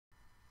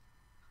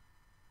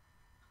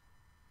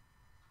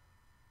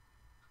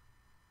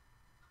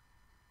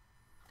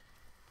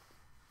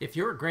If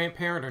you're a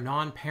grandparent or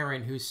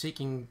non-parent who's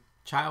seeking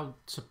child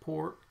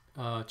support,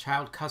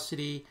 child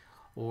custody,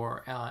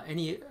 or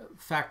any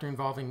factor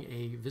involving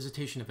a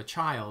visitation of a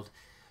child,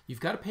 you've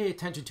got to pay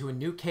attention to a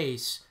new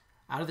case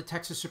out of the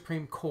Texas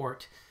Supreme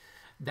Court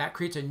that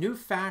creates a new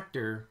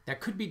factor that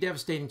could be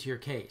devastating to your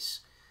case.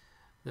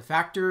 The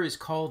factor is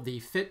called the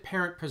fit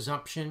parent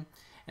presumption,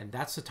 and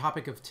that's the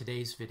topic of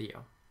today's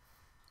video.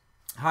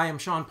 Hi, I'm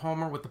Sean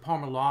Palmer with the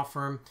Palmer Law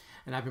Firm,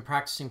 and I've been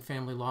practicing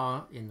family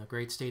law in the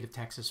great state of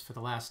Texas for the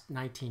last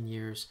 19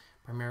 years,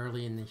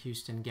 primarily in the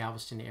Houston,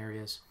 Galveston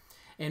areas.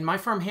 And my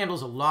firm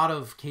handles a lot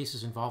of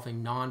cases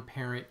involving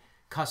non-parent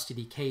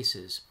custody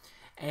cases.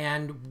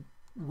 And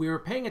we're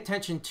paying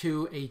attention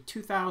to a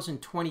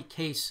 2020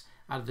 case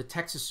out of the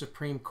Texas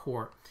Supreme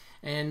Court.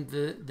 And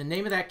the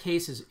name of that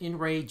case is In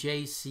Re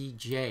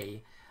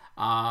JCJ.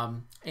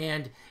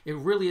 And it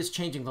really is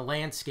changing the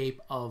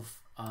landscape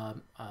of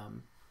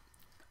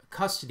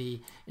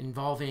custody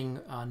involving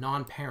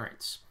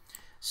non-parents.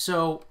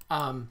 So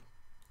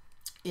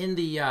in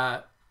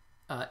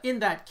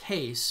that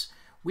case,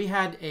 we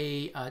had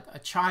a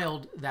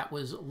child that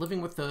was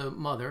living with the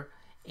mother,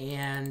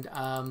 and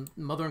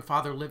mother and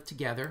father lived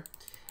together,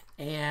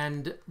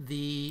 and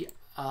the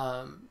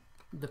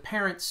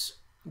parents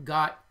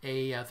got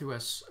through a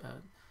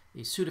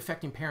suit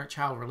affecting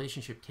parent-child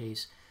relationship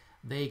case.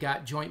 They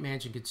got joint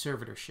marriage and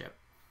conservatorship.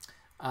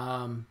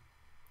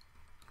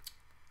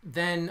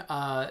 Then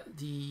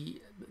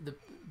the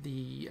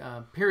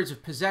periods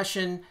of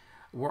possession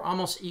were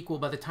almost equal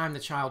by the time the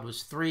child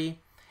was 3.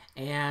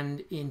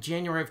 And in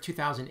January of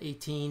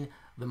 2018,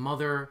 the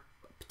mother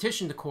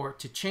petitioned the court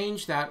to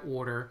change that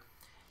order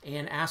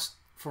and asked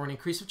for an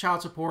increase of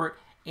child support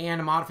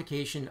and a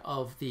modification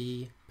of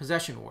the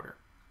possession order.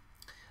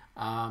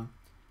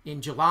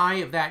 In July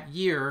of that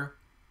year,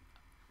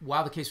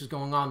 while the case was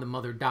going on, the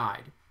mother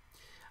died.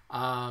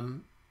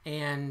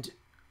 And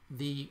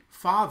the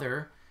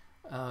father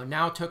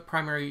now took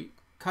primary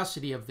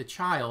custody of the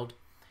child,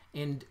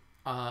 and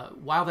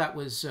while that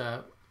was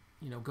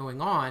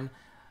going on,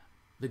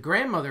 the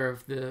grandmother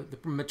of the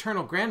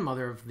maternal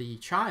grandmother of the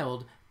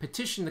child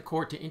petitioned the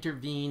court to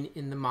intervene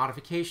in the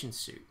modification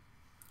suit.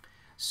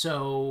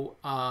 So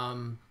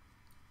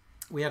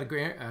we had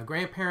a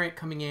grandparent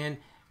coming in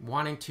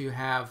wanting to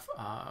have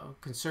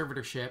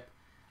conservatorship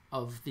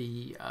of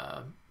the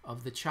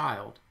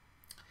child.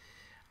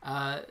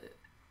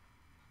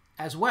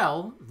 As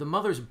well, the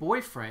mother's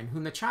boyfriend,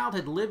 whom the child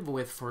had lived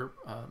with for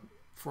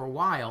a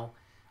while,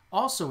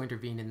 also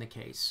intervened in the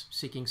case,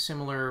 seeking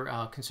similar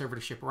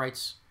conservatorship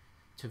rights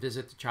to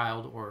visit the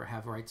child or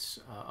have rights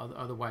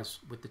otherwise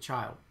with the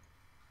child.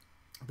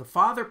 The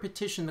father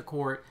petitioned the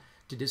court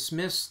to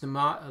dismiss the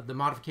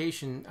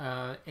modification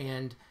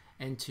and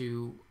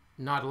to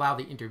not allow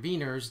the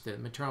interveners, the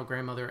maternal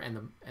grandmother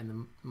and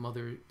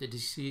the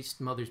deceased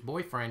mother's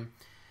boyfriend,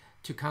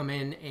 to come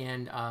in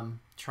and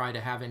try to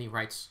have any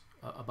rights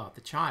about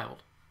the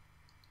child.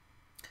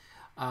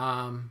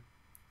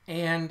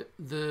 And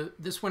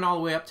this went all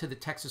the way up to the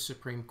Texas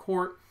Supreme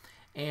Court,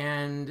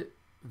 and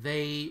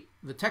the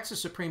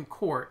Texas Supreme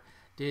Court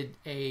did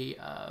a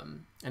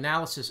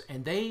analysis,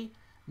 and they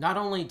not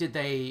only did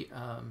they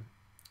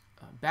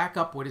back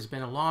up what has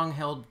been a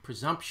long-held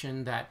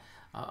presumption that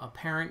a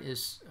parent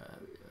is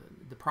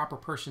the proper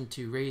person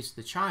to raise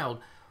the child,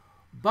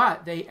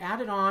 but they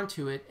added on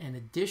to it an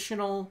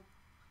additional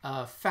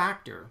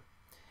factor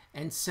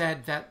and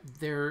said that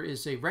there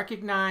is a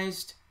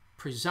recognized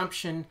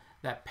presumption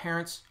that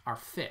parents are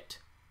fit.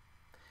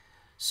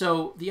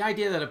 So the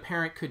idea that a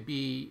parent could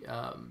be,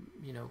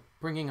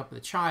 bringing up the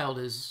child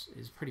is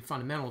pretty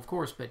fundamental, of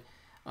course, but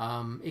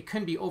it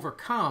can be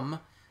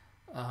overcome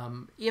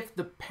if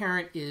the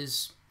parent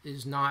is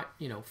not,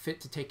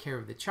 fit to take care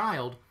of the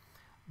child.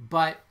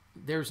 But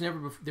there was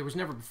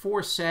never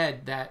before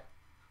said that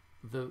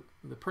the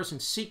person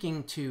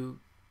seeking to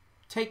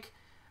take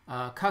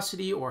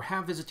custody or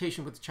have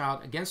visitation with the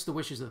child against the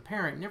wishes of the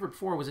parent, never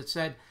before was it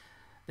said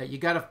that you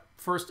got to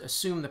first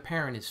assume the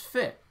parent is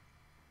fit.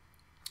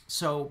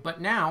 So,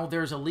 but now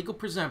there's a legal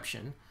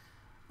presumption,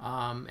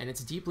 and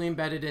it's deeply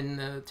embedded in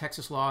the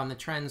Texas law and the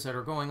trends that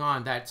are going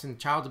on, that it's in the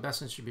child's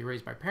best interest should be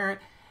raised by a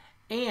parent,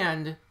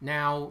 and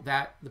now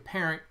that the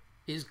parent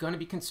is going to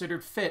be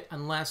considered fit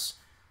unless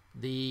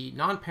the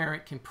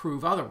non-parent can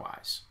prove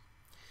otherwise.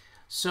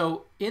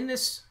 So in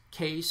this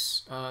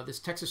case, this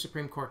Texas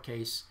Supreme Court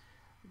case,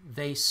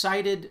 they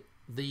cited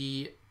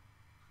the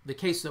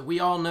case that we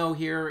all know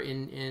here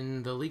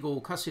in the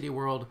legal custody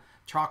world,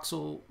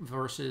 Troxel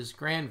versus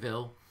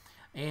Granville.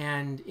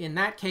 And in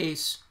that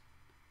case,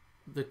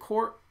 the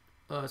court,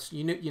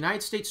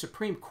 United States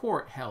Supreme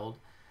Court, held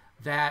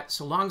that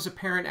so long as a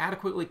parent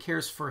adequately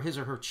cares for his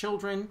or her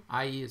children,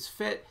 i.e. is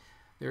fit,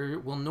 there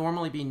will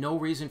normally be no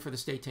reason for the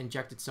state to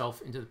inject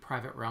itself into the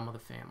private realm of the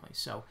family.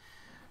 So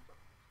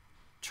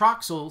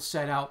Troxel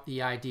set out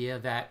the idea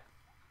that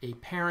a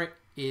parent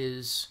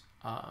is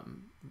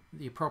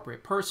the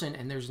appropriate person,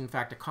 and there's in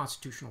fact a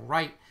constitutional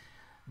right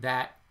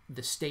that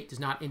the state does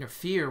not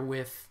interfere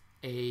with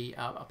a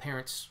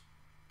parent's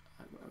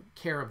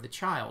care of the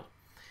child.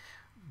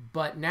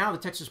 But now the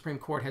Texas Supreme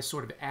Court has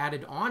sort of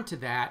added on to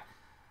that,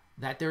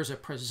 that there's a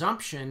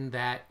presumption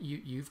that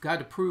you've got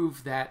to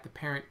prove that the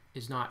parent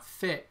is not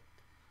fit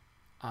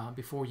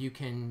before you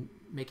can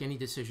make any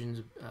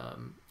decisions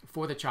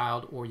for the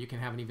child, or you can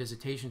have any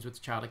visitations with the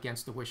child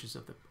against the wishes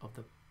of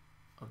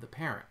the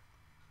parent.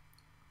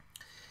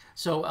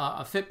 So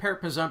a fit parent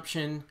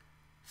presumption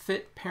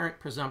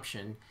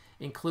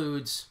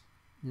includes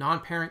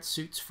non-parent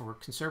suits for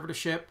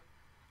conservatorship,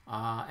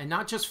 and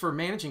not just for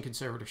managing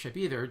conservatorship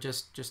either,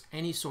 just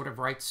any sort of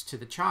rights to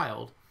the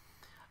child.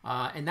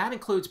 And that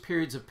includes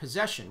periods of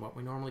possession, what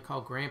we normally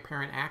call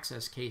grandparent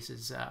access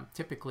cases,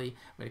 typically,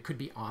 but it could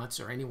be aunts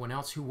or anyone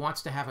else who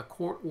wants to have a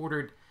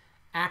court-ordered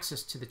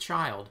access to the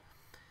child.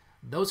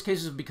 Those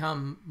cases have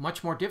become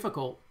much more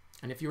difficult,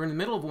 and if you're in the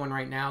middle of one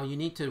right now, you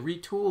need to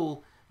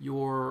retool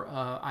your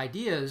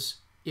ideas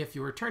if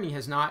your attorney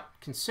has not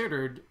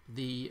considered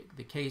the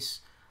case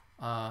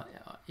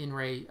in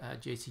re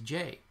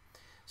JCJ.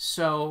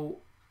 So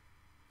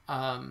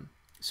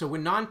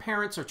when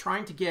non-parents are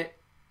trying to get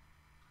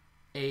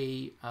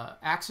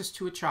access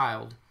to a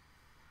child,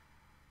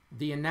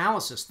 the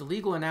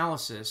legal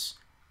analysis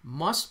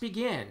must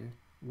begin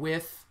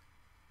with,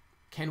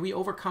 can we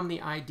overcome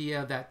the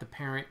idea that the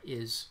parent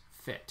is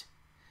fit?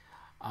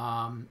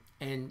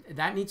 And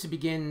that needs to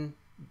begin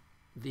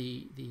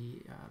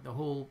the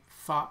whole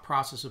thought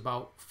process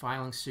about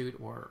filing suit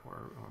or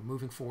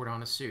moving forward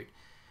on a suit.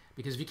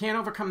 Because if you can't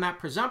overcome that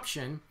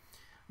presumption,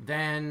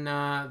 then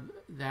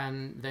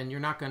you're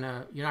not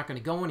gonna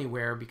go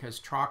anywhere, because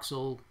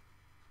Troxel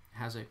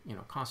has a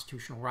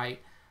constitutional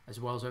right, as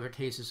well as other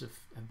cases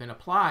have been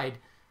applied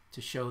to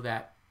show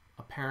that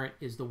a parent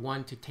is the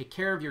one to take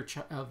care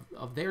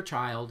of their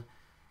child,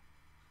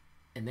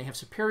 and they have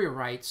superior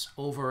rights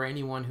over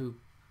anyone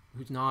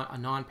who's not a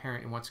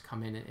non-parent and wants to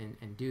come in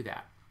and do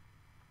that.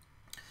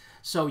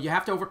 So you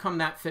have to overcome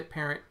that fit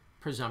parent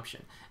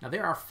presumption. Now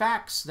there are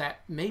facts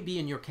that may be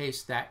in your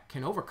case that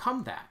can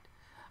overcome that,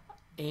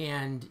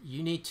 and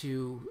you need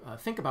to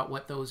think about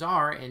what those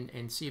are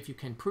and see if you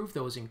can prove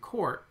those in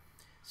court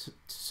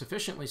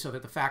sufficiently so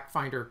that the fact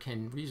finder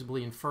can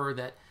reasonably infer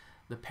that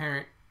the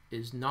parent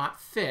is not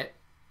fit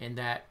and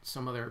that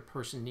some other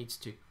person needs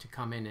to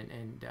come in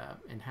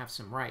and have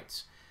some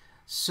rights.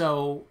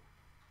 So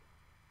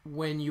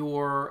when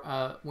you're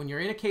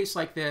in a case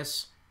like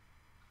this,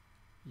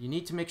 you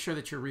need to make sure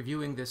that you're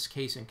reviewing this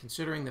case and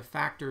considering the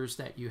factors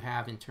that you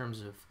have in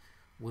terms of,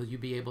 will you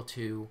be able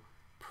to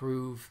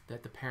prove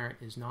that the parent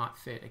is not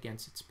fit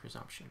against its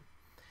presumption.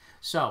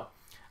 So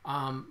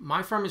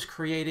my firm has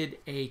created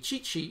a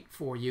cheat sheet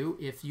for you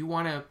if you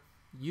want to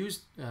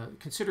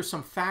consider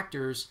some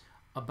factors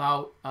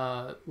about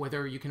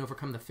whether you can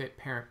overcome the fit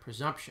parent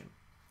presumption.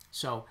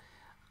 So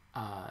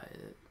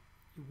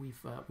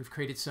we've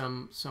created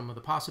some of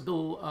the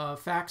possible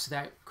facts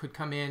that could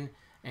come in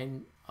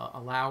and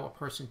allow a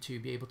person to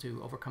be able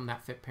to overcome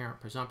that fit parent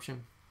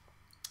presumption.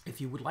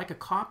 If you would like a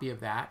copy of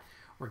that,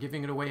 we're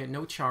giving it away at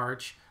no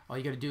charge. All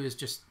you got to do is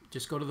just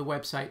go to the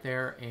website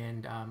there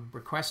and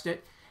request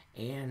it,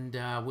 and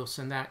we'll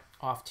send that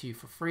off to you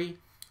for free,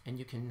 and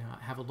you can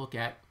have a look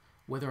at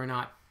whether or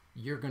not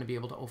you're going to be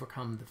able to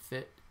overcome the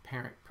fit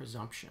parent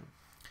presumption.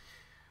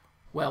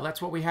 Well,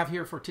 that's what we have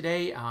here for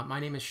today. My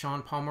name is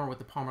Sean Palmer with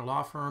the Palmer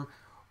Law Firm,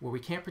 where we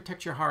can't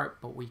protect your heart,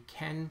 but we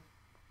can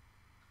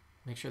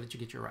make sure that you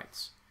get your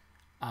rights.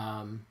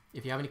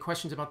 If you have any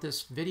questions about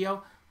this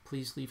video,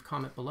 please leave a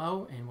comment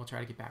below, and we'll try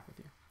to get back with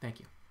you. Thank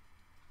you.